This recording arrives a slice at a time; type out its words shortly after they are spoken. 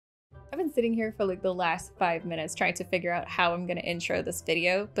I've been sitting here for like the last 5 minutes trying to figure out how I'm gonna intro this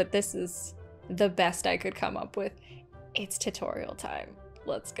video, but this is the best I could come up with. It's tutorial time.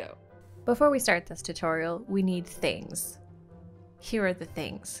 Let's go. Before we start this tutorial, we need things. Here are the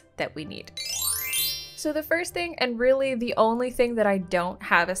things that we need. So the first thing, and really the only thing that I don't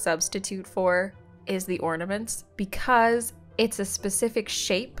have a substitute for, is the ornaments, because it's a specific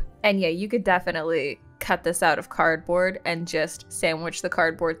shape. And yeah, you could definitely cut this out of cardboard and just sandwich the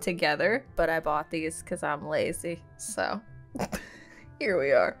cardboard together, but I bought these because I'm lazy, so here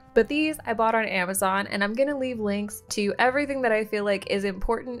we are. But these I bought on Amazon, and I'm gonna leave links to everything that I feel like is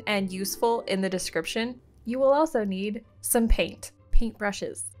important and useful in the description. You will also need some paint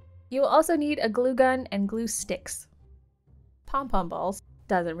brushes. You will also need a glue gun and glue sticks. Pom-pom balls,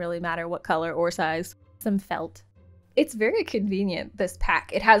 doesn't really matter what color or size. Some felt. It's very convenient, this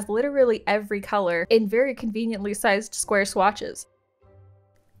pack. It has literally every color in very conveniently sized square swatches.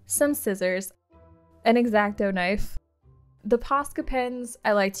 Some scissors, an X-Acto knife. The Posca pens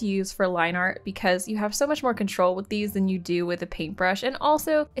I like to use for line art because you have so much more control with these than you do with a paintbrush, and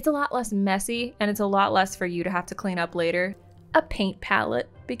also it's a lot less messy and it's a lot less for you to have to clean up later. A paint palette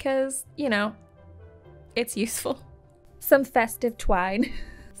because, you know, it's useful. Some festive twine.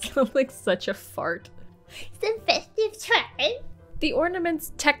 Sounds like such a fart. Some festive twine. The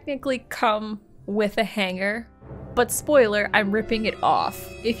ornaments technically come with a hanger, but spoiler, I'm ripping it off.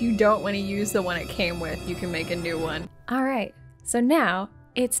 If you don't want to use the one it came with, you can make a new one. Alright, so now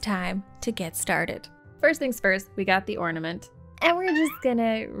it's time to get started. First things first, we got the ornament, and we're just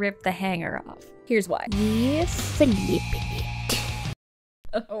gonna rip the hanger off. Here's why. You flip it.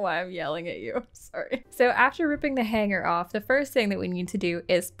 I don't know why I'm yelling at you. Sorry. So after ripping the hanger off, the first thing that we need to do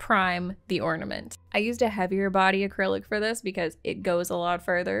is prime the ornament. I used a heavier body acrylic for this because it goes a lot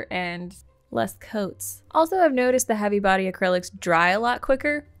further and less coats. Also, I've noticed the heavy body acrylics dry a lot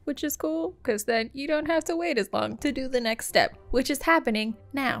quicker, which is cool because then you don't have to wait as long to do the next step, which is happening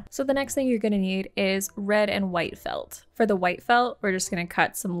now. So the next thing you're gonna need is red and white felt. For the white felt, we're just gonna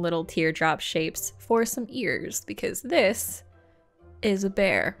cut some little teardrop shapes for some ears because this is a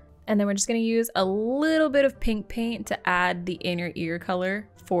bear. And then we're just gonna use a little bit of pink paint to add the inner ear color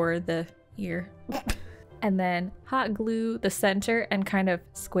for the ear. And then hot glue the center and kind of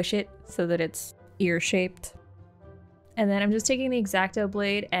squish it so that it's ear shaped. And then I'm just taking the X-Acto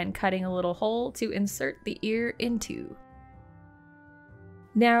blade and cutting a little hole to insert the ear into.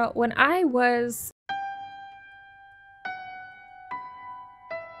 Now, when I was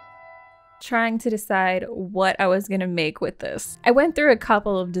trying to decide what I was gonna make with this, I went through a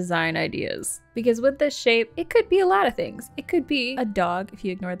couple of design ideas because with this shape, it could be a lot of things. It could be a dog if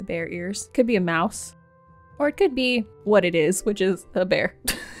you ignore the bear ears, it could be a mouse, or it could be what it is, which is a bear.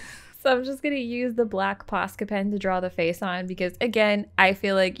 So I'm just gonna use the black Posca pen to draw the face on because again, I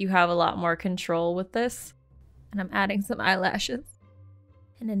feel like you have a lot more control with this. And I'm adding some eyelashes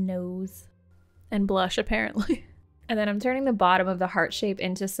and a nose and blush apparently. And then I'm turning the bottom of the heart shape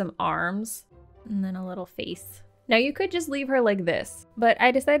into some arms and then a little face. Now you could just leave her like this, but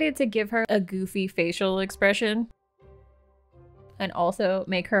I decided to give her a goofy facial expression and also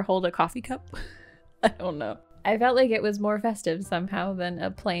make her hold a coffee cup. I don't know. I felt like it was more festive somehow than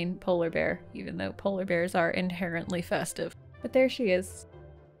a plain polar bear, even though polar bears are inherently festive. But there she is.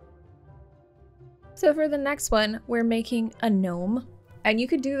 So for the next one, we're making a gnome. And you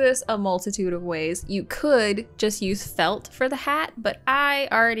could do this a multitude of ways. You could just use felt for the hat, but I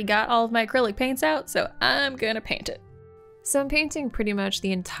already got all of my acrylic paints out, so I'm gonna paint it. So I'm painting pretty much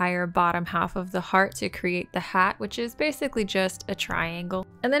the entire bottom half of the heart to create the hat, which is basically just a triangle.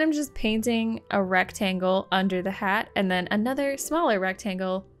 And then I'm just painting a rectangle under the hat and then another smaller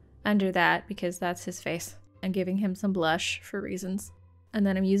rectangle under that because that's his face. I'm giving him some blush for reasons. And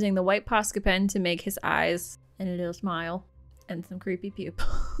then I'm using the white Posca pen to make his eyes and a little smile and some creepy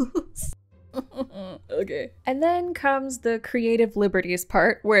pupils. Okay. And then comes the creative liberties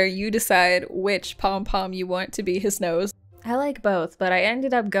part where you decide which pom-pom you want to be his nose. I like both, but I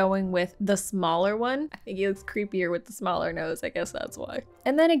ended up going with the smaller one. I think he looks creepier with the smaller nose, I guess that's why.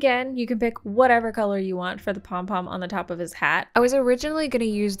 And then again, you can pick whatever color you want for the pom-pom on the top of his hat. I was originally gonna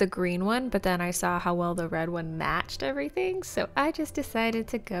use the green one, but then I saw how well the red one matched everything, so I just decided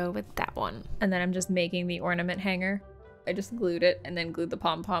to go with that one. And then I'm just making the ornament hanger. I just glued it and then glued the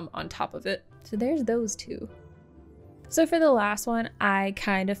pom-pom on top of it. So there's those two. So for the last one, I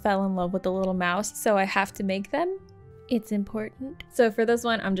kind of fell in love with the little mouse, so I have to make them. It's important. So for this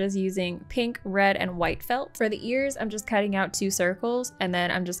one, I'm just using pink, red, and white felt. For the ears, I'm just cutting out 2 circles, and then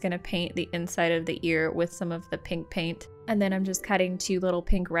I'm just gonna paint the inside of the ear with some of the pink paint. And then I'm just cutting 2 little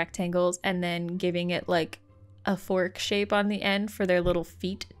pink rectangles and then giving it like a fork shape on the end for their little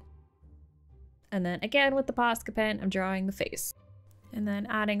feet. And then again with the Posca pen, I'm drawing the face. And then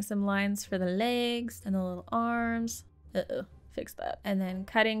adding some lines for the legs and the little arms. Fix that. And then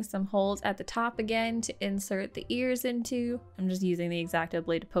cutting some holes at the top again to insert the ears into. I'm just using the X-Acto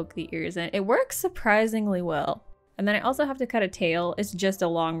blade to poke the ears in. It works surprisingly well. And then I also have to cut a tail. It's just a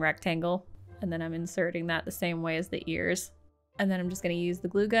long rectangle. And then I'm inserting that the same way as the ears. And then I'm just gonna use the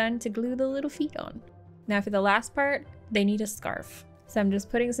glue gun to glue the little feet on. Now for the last part, they need a scarf. So I'm just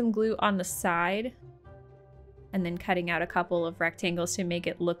putting some glue on the side and then cutting out a couple of rectangles to make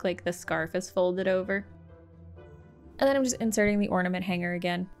it look like the scarf is folded over. And then I'm just inserting the ornament hanger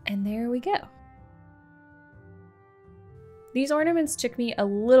again. And there we go. These ornaments took me a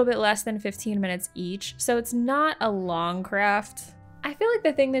little bit less than 15 minutes each, so it's not a long craft. I feel like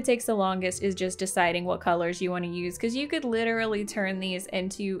the thing that takes the longest is just deciding what colors you want to use, because you could literally turn these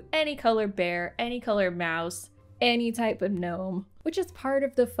into any color bear, any color mouse, any type of gnome, which is part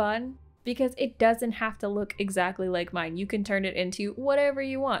of the fun. Because it doesn't have to look exactly like mine. You can turn it into whatever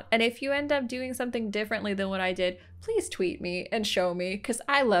you want. And if you end up doing something differently than what I did, please tweet me and show me, because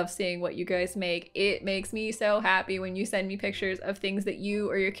I love seeing what you guys make. It makes me so happy when you send me pictures of things that you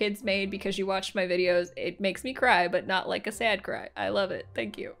or your kids made because you watched my videos. It makes me cry, but not like a sad cry. I love it.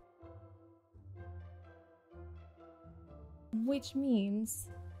 Thank you. Which means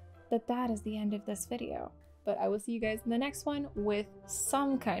that that is the end of this video. But I will see you guys in the next one with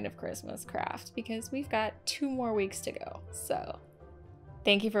some kind of Christmas craft, because we've got 2 more weeks to go. So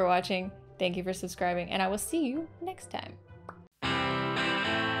thank you for watching, thank you for subscribing, and I will see you next time.